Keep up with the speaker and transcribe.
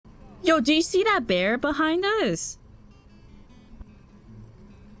Yo, do you see that bear behind us?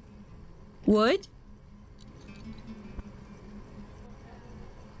 Wood?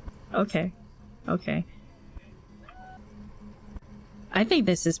 Okay. Okay. I think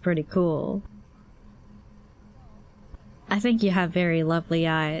this is pretty cool. I think you have very lovely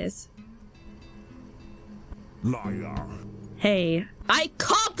eyes. Liar. Hey, I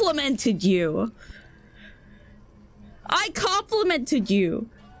complimented you! I complimented you!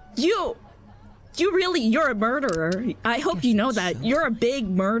 You're a murderer. I hope you know that. You're a big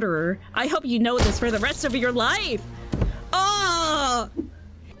murderer. I hope you know this for the rest of your life! Oh!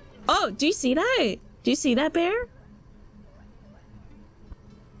 Oh, do you see that? Do you see that bear?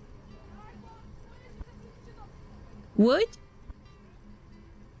 Wood?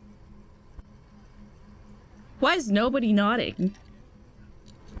 Why is nobody nodding?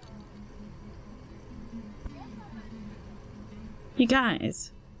 You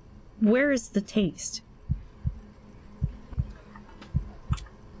guys, where is the taste?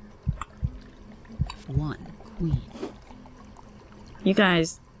 One queen. You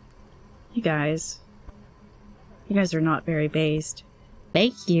guys are not very based.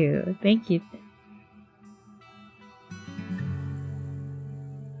 Thank you. Thank you.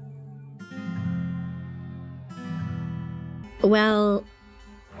 Well,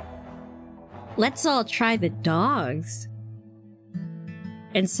 let's all try the dogs.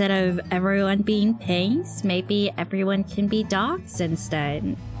 Instead of everyone being pigs, maybe everyone can be dogs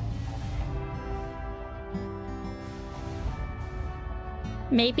instead.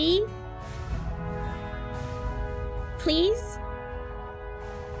 Maybe? Please?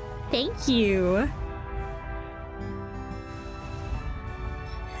 Thank you.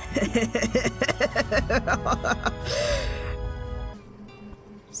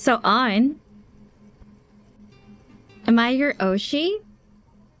 So on. Am I your Oshi?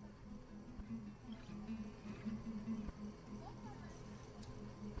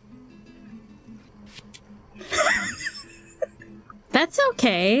 That's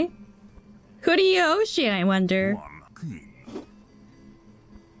okay. Who do you Oshi, I wonder?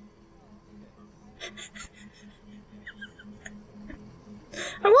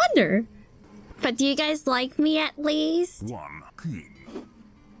 I wonder. But do you guys like me at least? One king.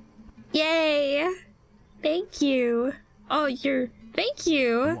 Yay! Thank you. Oh, thank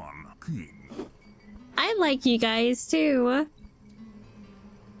you. One king. I like you guys too.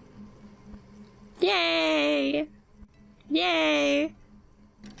 Yay! Yay!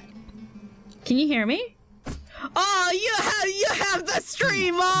 Can you hear me? Oh, you have the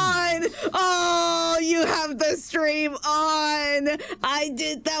stream on! Oh, you have the stream on! I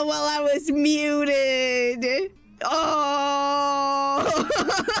did that while I was muted! Oh!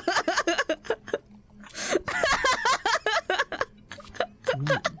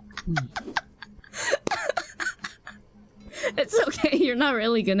 It's okay, you're not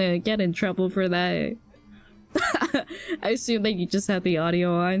really gonna get in trouble for that. I assume that you just have the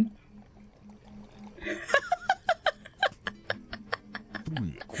audio on.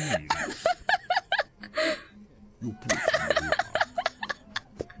 Three queens. You put me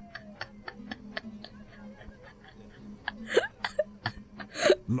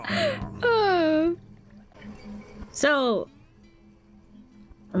liar. So,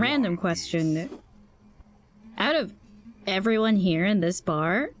 random question. Out of everyone here in this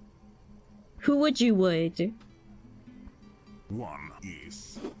bar, who would you would? One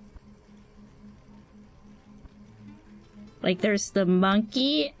is. Like, there's the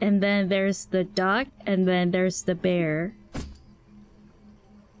monkey, and then there's the duck, and then there's the bear.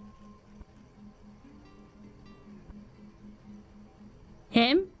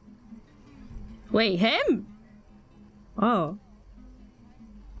 Him? Wait, him? Oh.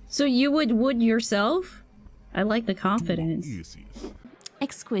 So you would yourself? I like the confidence.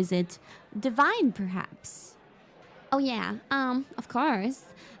 Exquisite. Divine, perhaps. Oh yeah, of course.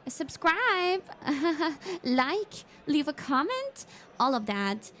 Subscribe, like, leave a comment, all of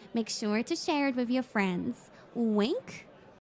that. Make sure to share it with your friends. Wink.